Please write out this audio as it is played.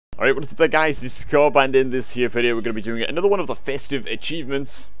Alright, what's up there, guys? This is Cobrak, and in this here video we're going to be doing another one of the festive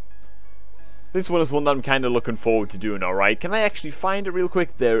achievements. This one is one that I'm kind of looking forward to doing, alright? Can I actually find it real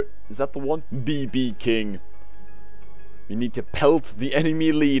quick? There, is that the one? BB King. We need to pelt the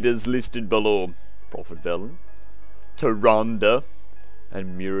enemy leaders listed below. Prophet Vale, Tyrande,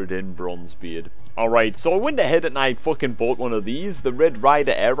 and Mirrodin Bronzebeard. Alright, so I went ahead and I fucking bought one of these, the Red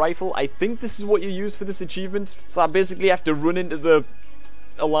Rider air rifle. I think this is what you use for this achievement. So I basically have to run into the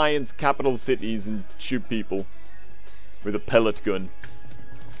Alliance capital cities and shoot people with a pellet gun.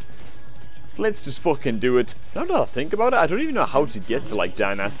 Let's just fucking do it. Now that I think about it, I don't even know how to get to like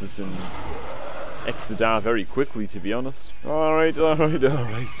Dionysus and Exodar very quickly, to be honest. Alright.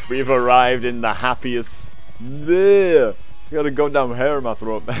 We've arrived in the happiest. There. Got a goddamn hair in my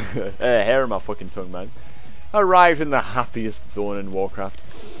throat. Hair in my fucking tongue, man. Arrived in the happiest zone in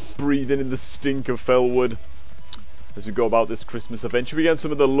Warcraft. Breathing in the stink of Fellwood as we go about this Christmas event. Should we get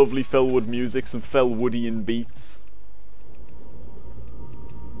some of the lovely Fellwood music, some Fellwoodian beats?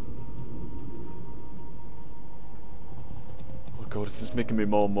 Oh god, this is making me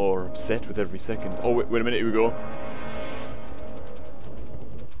more and more upset with every second. Oh, wait a minute, here we go.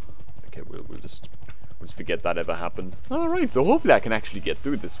 Okay, we'll just forget that ever happened. Alright, so hopefully I can actually get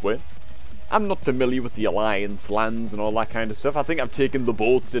through this way. I'm not familiar with the Alliance lands and all that kind of stuff. I think I've taken the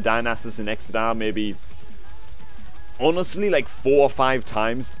boats to Dionysus and Exodar maybe, honestly, like 4 or 5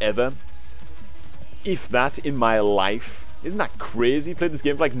 times ever. If that, in my life. Isn't that crazy? Played this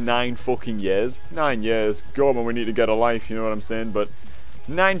game for like 9 fucking years. 9 years. God, man, we need to get a life, you know what I'm saying? But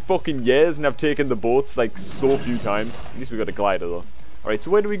 9 fucking years and I've taken the boats like so few times. At least we got a glider though. Alright,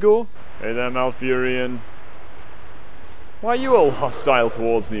 so where do we go? Hey there, Malfurion. Why are you all hostile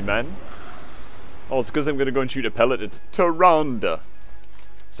towards me, man? Oh, it's because I'm going to go and shoot a pellet at Tyrande.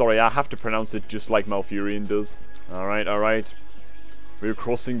 Sorry, I have to pronounce it just like Malfurion does. Alright. We're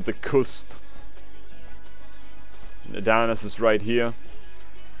crossing the cusp. Dionysus is right here.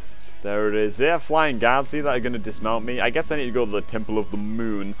 There it is. There, flying guards, see that are going to dismount me. I guess I need to go to the Temple of the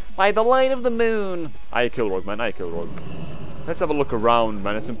Moon. By the light of the moon! I kill Rogue, man. I kill Rogue. Let's have a look around,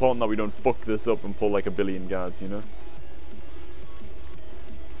 man. It's important that we don't fuck this up and pull like a billion guards, you know?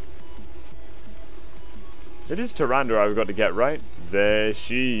 It is Tyrande I've got to get right. There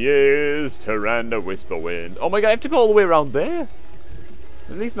she is, Tyrande Whisperwind. Oh my god, I have to go all the way around there?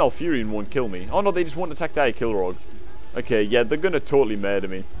 At least Malfurion won't kill me. Oh no, they just won't attack that Kilrog. Okay, yeah, they're gonna totally murder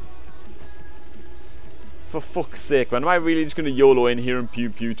me. For fuck's sake, man. Am I really just gonna YOLO in here and pew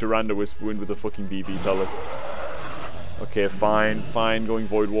Tyrande Whisperwind with a fucking BB pellet? Okay, fine, going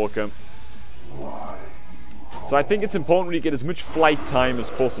Voidwalker. So I think it's important we get as much flight time as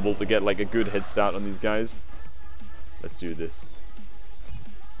possible to get like a good head start on these guys. Let's do this.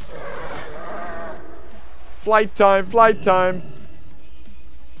 Flight time!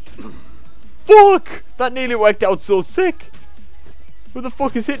 Fuck! That nearly worked out so sick! Who the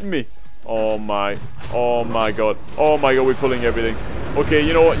fuck is hitting me? Oh my god. Oh my god, we're pulling everything. Okay,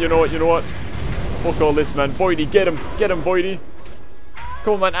 you know what? Fuck all this, man. Voidy, get him, Voidy.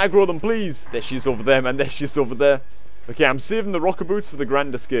 Come on, man, aggro them, please. There she is over there, man. There she is over there. Okay, I'm saving the rocker boots for the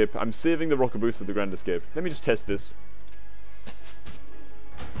grand escape. Let me just test this.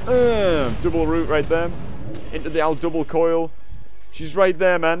 Double root right there. Into the old double coil. She's right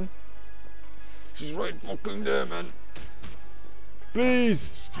there, man. She's right fucking there, man.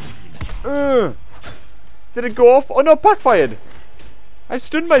 Please. Did it go off? Oh no, backfired. I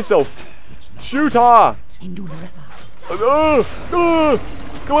stunned myself. Shoot her.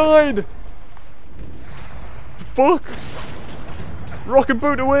 Glide. Fuck. Rocket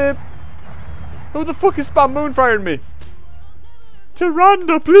boot away. Who the fuck is spam moonfiring me?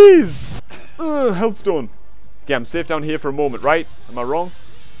 Tyrande, please. Healthstone. Okay, I'm safe down here for a moment, right? Am I wrong?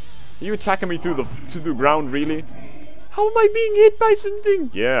 Are you attacking me through the ground, really? How am I being hit by something?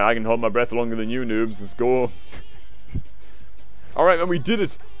 Yeah, I can hold my breath longer than you noobs. Let's go. Alright, man, we did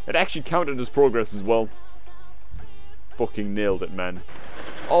it. It actually counted as progress as well. Fucking nailed it, man.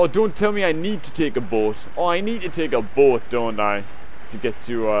 Oh, don't tell me I need to take a boat. Oh, I need to take a boat, don't I? To get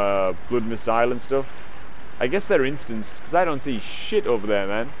to Bloodmist Isle and stuff. I guess they're instanced, because I don't see shit over there,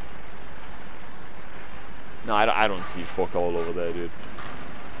 man. No, I don't see fuck all over there, dude.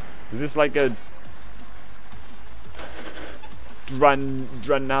 Is this like a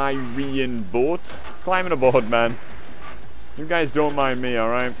Dranirian boat? Climbing aboard, man. You guys don't mind me,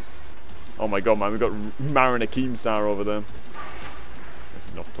 alright? Oh my god, man, we've got Mariner Keemstar over there.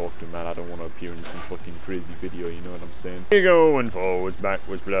 Let's not talk to him, man. I don't want to appear in some fucking crazy video, you know what I'm saying? We're going forwards,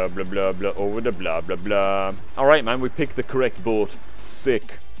 backwards, blah, blah, blah, blah, over the blah, blah, blah. Alright, man, we picked the correct boat.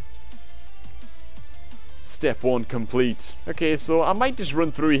 Sick. Step 1 complete. Okay, so I might just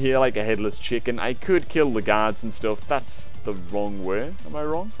run through here like a headless chicken. I could kill the guards and stuff. That's the wrong way. Am I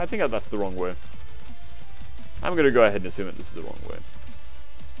wrong? I think that's the wrong way. I'm going to go ahead and assume that this is the wrong way.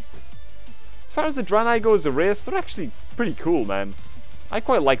 As far as the Draenei go as a race, they're actually pretty cool, man. I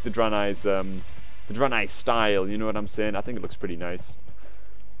quite like the Draenei style, you know what I'm saying? I think it looks pretty nice.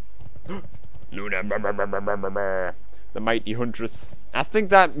 Luna, the mighty huntress. I think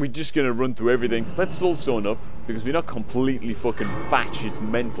that we're just gonna run through everything. Let's soulstone up, because we're not completely fucking batshit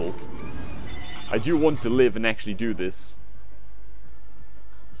mental. I do want to live and actually do this.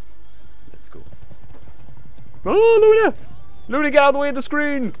 Let's go. Oh, Luna! Luna, get out of the way of the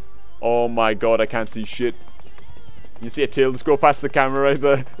screen! Oh my god, I can't see shit. You see a tail just go past the camera right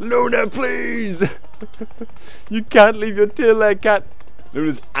there. Luna, please! You can't leave your tail there, cat.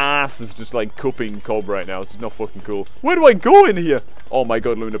 Luna's ass is just like cupping Cobb right now. This is not fucking cool. Where do I go in here? Oh my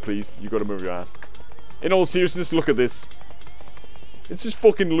god, Luna, please. You gotta move your ass. In all seriousness, look at this. It's just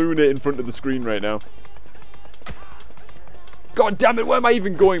fucking Luna in front of the screen right now. God damn it, where am I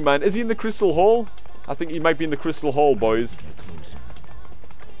even going, man? Is he in the Crystal Hall? I think he might be in the Crystal Hall, boys.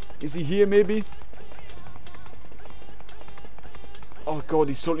 Is he here, maybe? Oh god,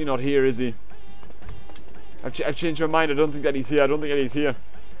 he's totally not here, is he? I've changed my mind. I don't think that he's here. I don't think that he's here.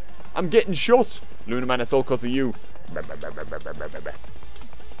 I'm getting shot. Luna, man, it's all because of you. But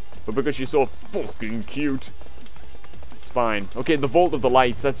because you're so fucking cute. It's fine. Okay, the Vault of the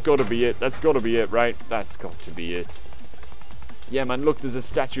Lights. That's got to be it. That's got to be it, right? That's got to be it. Yeah, man, look, there's a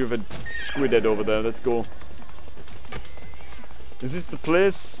statue of a squid head over there. Let's go. Is this the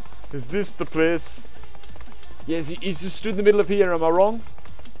place? Is this the place? Yes, he's just stood in the middle of here. Am I wrong?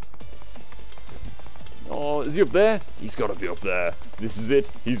 Oh, is he up there? He's got to be up there. This is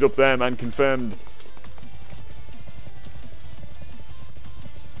it. He's up there, man. Confirmed.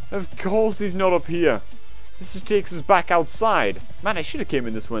 Of course he's not up here. This just takes us back outside. Man, I should have came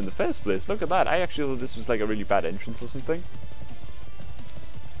in this way in the first place. Look at that. I actually thought this was like a really bad entrance or something.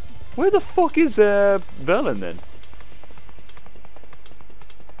 Where the fuck is Vale then?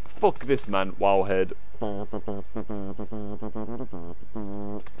 Fuck this, man. Wowhead.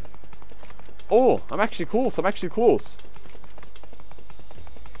 Oh, I'm actually close. I'm actually close.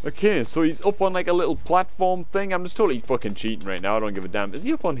 Okay, so he's up on like a little platform thing. I'm just totally fucking cheating right now. I don't give a damn. Is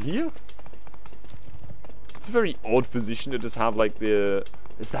he up on here? It's a very odd position to just have like the...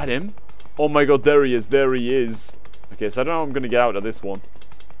 Is that him? Oh my god, there he is. There he is. Okay, so I don't know how I'm going to get out of this one.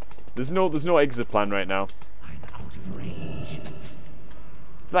 There's no exit plan right now. I'm out of range.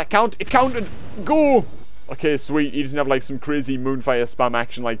 Did that count? It counted! Go! Okay, sweet. He doesn't have like some crazy Moonfire spam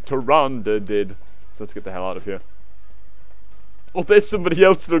action like Tyrande did. So let's get the hell out of here. Oh, there's somebody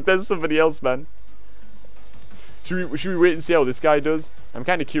else. Look, there's somebody else, man. Should we wait and see how this guy does? I'm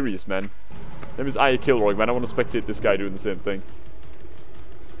kind of curious, man. Name is Aya Kilroy, man. I want to spectate this guy doing the same thing.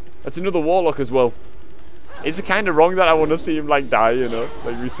 That's another Warlock as well. Is it kind of wrong that I want to see him like die, you know?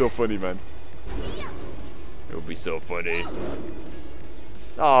 Like, it'd be so funny, man. It would be so funny.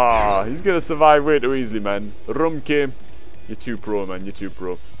 Ah, he's gonna survive way too easily, man. Rumke, you're too pro, man. You're too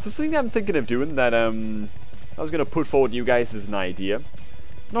pro. So something that I'm thinking of doing that I was gonna put forward to you guys as an idea.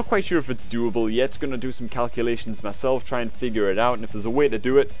 Not quite sure if it's doable yet. Gonna do some calculations myself, try and figure it out, and if there's a way to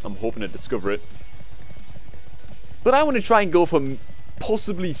do it, I'm hoping to discover it. But I want to try and go for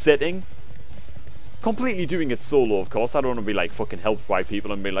possibly setting. Completely doing it solo, of course. I don't want to be like fucking helped by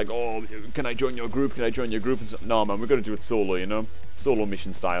people and be like, oh, can I join your group? Can I join your group? No, man, we're gonna do it solo, you know? Solo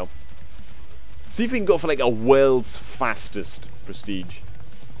mission style. See if we can go for like a world's fastest prestige.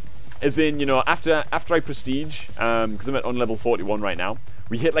 As in, you know, after I prestige, because I'm on level 41 right now,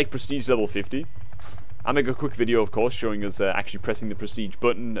 we hit like prestige level 50. I'll make a quick video, of course, showing us actually pressing the prestige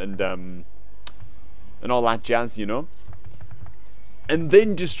button and all that jazz, you know. And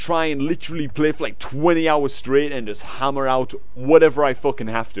then just try and literally play for like 20 hours straight and just hammer out whatever I fucking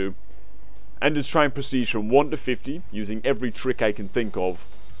have to. And just try and prestige from 1 to 50 using every trick I can think of.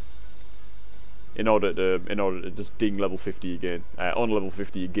 In order to just ding level 50 again. On level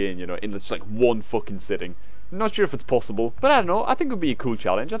 50 again, you know, in just like one fucking sitting. Not sure if it's possible, but I don't know. I think it would be a cool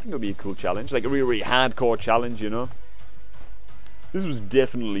challenge. Like a really, really hardcore challenge, you know. This was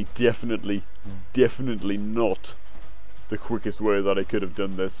definitely not the quickest way that I could have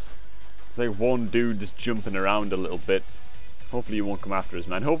done this. It's like one dude just jumping around a little bit. Hopefully he won't come after us,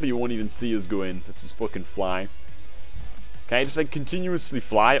 man. Hopefully you won't even see us go in. Let's just fucking fly. Can I just like continuously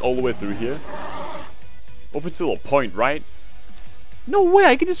fly all the way through here? Up until a point, right? No way,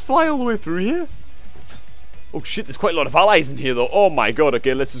 I can just fly all the way through here? Oh shit, there's quite a lot of allies in here though. Oh my god,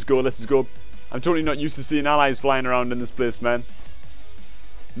 okay, let's just go, let's just go. I'm totally not used to seeing allies flying around in this place, man.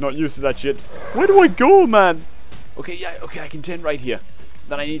 Not used to that shit. Where do I go, man? Okay, yeah, okay, I can turn right here.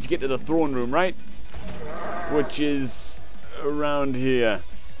 Then I need to get to the throne room, right? Which is around here.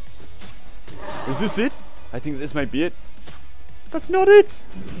 Is this it? I think this might be it. That's not it.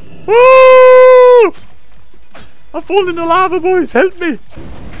 Woo! I've fallen in the lava, boys. Help me.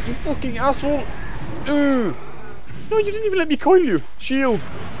 You fucking asshole. No, you didn't even let me coil you. Shield.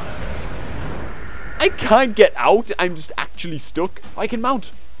 I can't get out. I'm just actually stuck. I can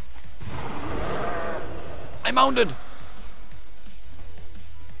mount. I mounted.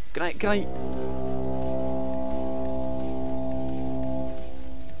 Can I?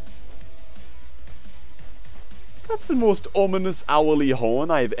 That's the most ominous owly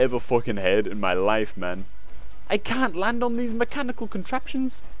horn I've ever fucking heard in my life, man. I can't land on these mechanical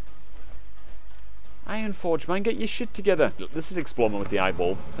contraptions. Ironforge, man, get your shit together. This is exploring with the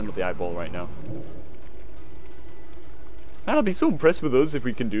eyeball. Send up the eyeball right now. Man, I'll be so impressed with us if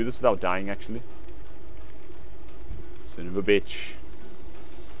we can do this without dying, actually. Son of a bitch.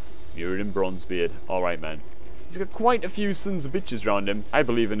 Muradin Bronzebeard. Alright, man. He's got quite a few sons of bitches around him. I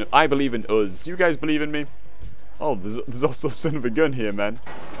believe in us. Do you guys believe in me? Oh, there's also a son of a gun here, man.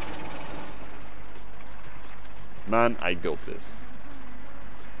 Man, I built this.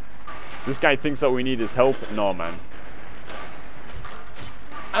 This guy thinks that we need his help. No, man.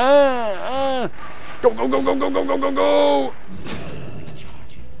 Go, go, go, go, go, go, go, go, go!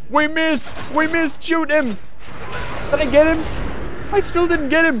 We missed! We missed! Shoot him! Did I get him? I still didn't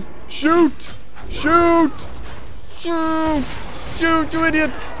get him! Shoot! Shoot! Shoot! Shoot, you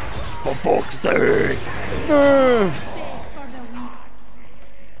idiot! For fuck's sake!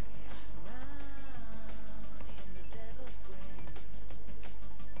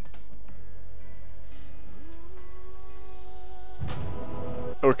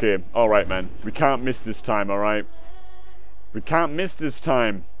 Okay, alright, man. We can't miss this time, alright? We can't miss this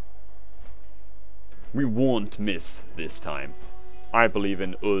time. We won't miss this time. I believe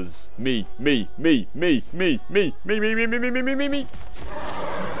in us. Me.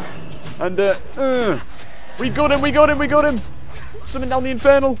 And, we got him! Summon down the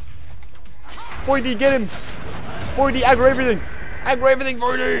Infernal! Voidy, get him! Voidy, aggro everything! Aggro everything,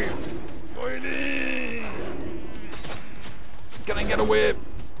 Voidy! Voidy! Can I get away?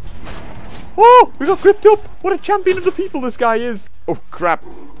 Oh, we got gripped up! What a champion of the people this guy is! Oh, crap.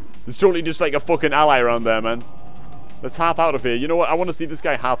 There's totally just like a fucking ally around there, man. Let's half out of here. You know what? I want to see this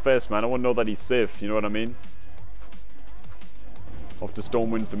guy half first, man. I want to know that he's safe. You know what I mean? Off to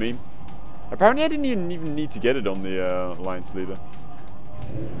Stormwind for me. Apparently, I didn't even need to get it on the Alliance Leader.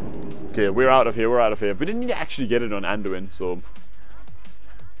 Okay, we're out of here. We're out of here. We didn't need to actually get it on Anduin, so...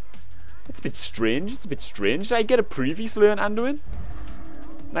 It's a bit strange. It's a bit strange. Did I get it previously on Anduin?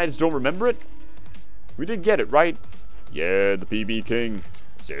 And I just don't remember it. We did get it, right? Yeah, the PB King.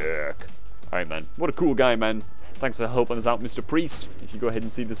 Sick. Alright, man. What a cool guy, man. Thanks for helping us out, Mr. Priest. If you go ahead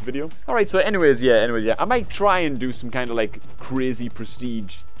and see this video. Alright, so anyways, yeah. I might try and do some kind of like crazy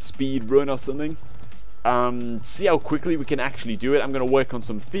prestige speed run or something. See how quickly we can actually do it. I'm going to work on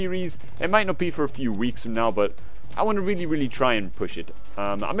some theories. It might not be for a few weeks from now, but I want to really try and push it.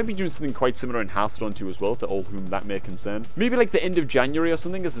 I may be doing something quite similar in Hearthstone too as well, to all whom that may concern. Maybe like the end of January or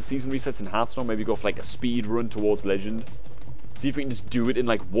something as the season resets in Hearthstone. Maybe go for like a speed run towards Legend. See if we can just do it in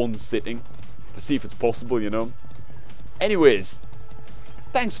like one sitting. To see if it's possible, you know. Anyways,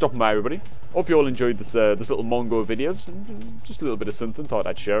 thanks for stopping by, everybody. Hope you all enjoyed this little Mongo videos. Just a little bit of something. Thought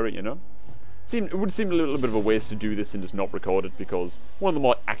I'd share it, you know. It would seem a little bit of a waste to do this and just not record it, because one of the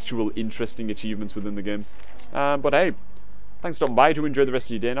more actual interesting achievements within the game. But hey, thanks for stopping by. Do enjoy the rest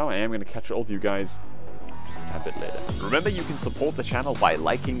of your day now. I am going to catch all of you guys just a tad bit later. Remember, you can support the channel by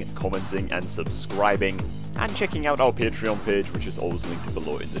liking, commenting, and subscribing, and checking out our Patreon page, which is always linked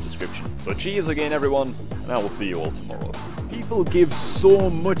below in the description. So cheers again, everyone, and I will see you all tomorrow. People give so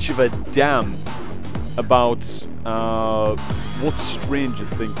much of a damn about what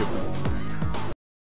strangers think of them.